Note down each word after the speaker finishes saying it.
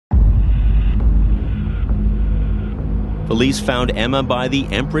Police found Emma by the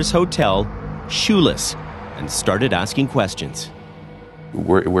Empress Hotel, shoeless, and started asking questions.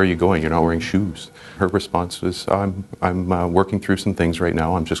 Where are you going? You're not wearing shoes. Her response was, I'm working through some things right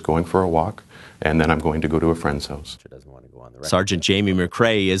now. I'm just going for a walk, and then I'm going to go to a friend's house. Sergeant Jamie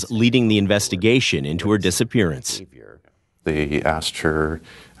McRae is leading the investigation into her disappearance. They asked her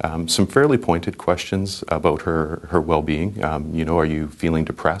some fairly pointed questions about her well-being. Are you feeling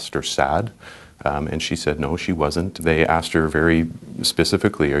depressed or sad? And she said no, she wasn't. They asked her very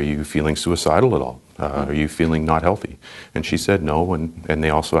specifically, are you feeling suicidal at all? Are you feeling not healthy? And she said no, and they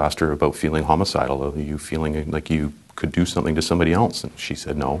also asked her about feeling homicidal. Are you feeling like you could do something to somebody else? And she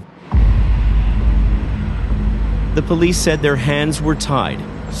said no. The police said their hands were tied,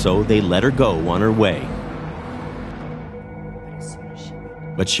 so they let her go on her way.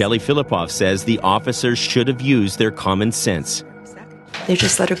 But Emma Fillipoff says the officers should have used their common sense. They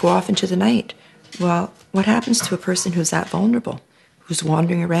just let her go off into the night. Well, what happens to a person who's that vulnerable, who's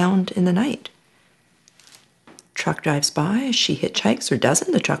wandering around in the night? Truck drives by, she hitchhikes or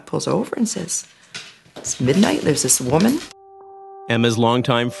doesn't. The truck pulls over and says, it's midnight, there's this woman. Emma's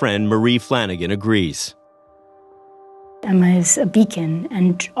longtime friend Marie Flanagan agrees. Emma is a beacon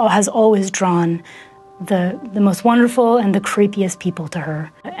and has always drawn the most wonderful and the creepiest people to her.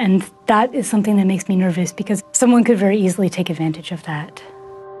 And that is something that makes me nervous because someone could very easily take advantage of that.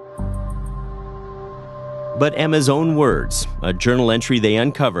 But Emma's own words, a journal entry they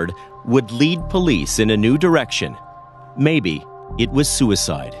uncovered, would lead police in a new direction. Maybe it was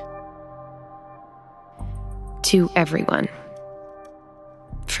suicide. To everyone.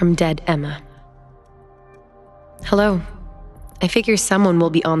 From dead Emma. Hello. I figure someone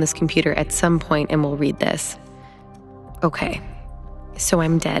will be on this computer at some point and will read this. Okay. So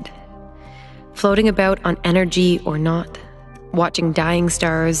I'm dead. Floating about on energy or not. Watching dying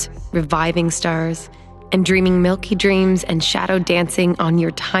stars, reviving stars, and dreaming milky dreams and shadow dancing on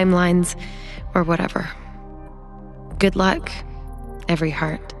your timelines or whatever. Good luck, every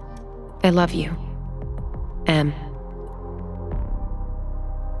heart. I love you. Em.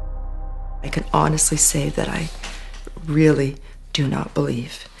 I can honestly say that I really do not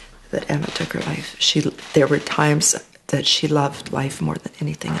believe that Emma took her life. There were times that she loved life more than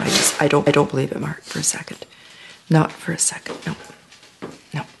anything. I don't believe it, Mark, for a second. Not for a second, no.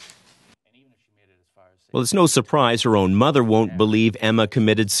 No. Well, it's no surprise her own mother won't believe Emma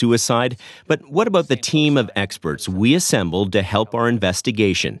committed suicide. But what about the team of experts we assembled to help our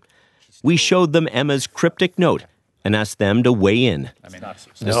investigation? We showed them Emma's cryptic note and asked them to weigh in.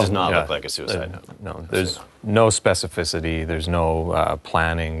 This does not look like a suicide note. No, there's no specificity, there's no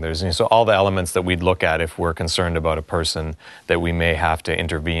planning, so all the elements that we'd look at if we're concerned about a person that we may have to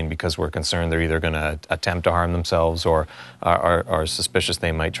intervene because we're concerned they're either going to attempt to harm themselves or are suspicious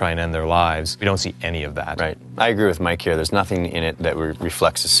they might try and end their lives. We don't see any of that. Right. I agree with Mike here. There's nothing in it that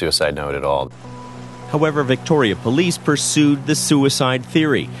reflects a suicide note at all. However, Victoria Police pursued the suicide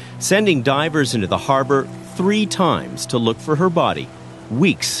theory, sending divers into the harbor 3 times to look for her body,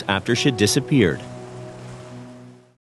 weeks after she disappeared.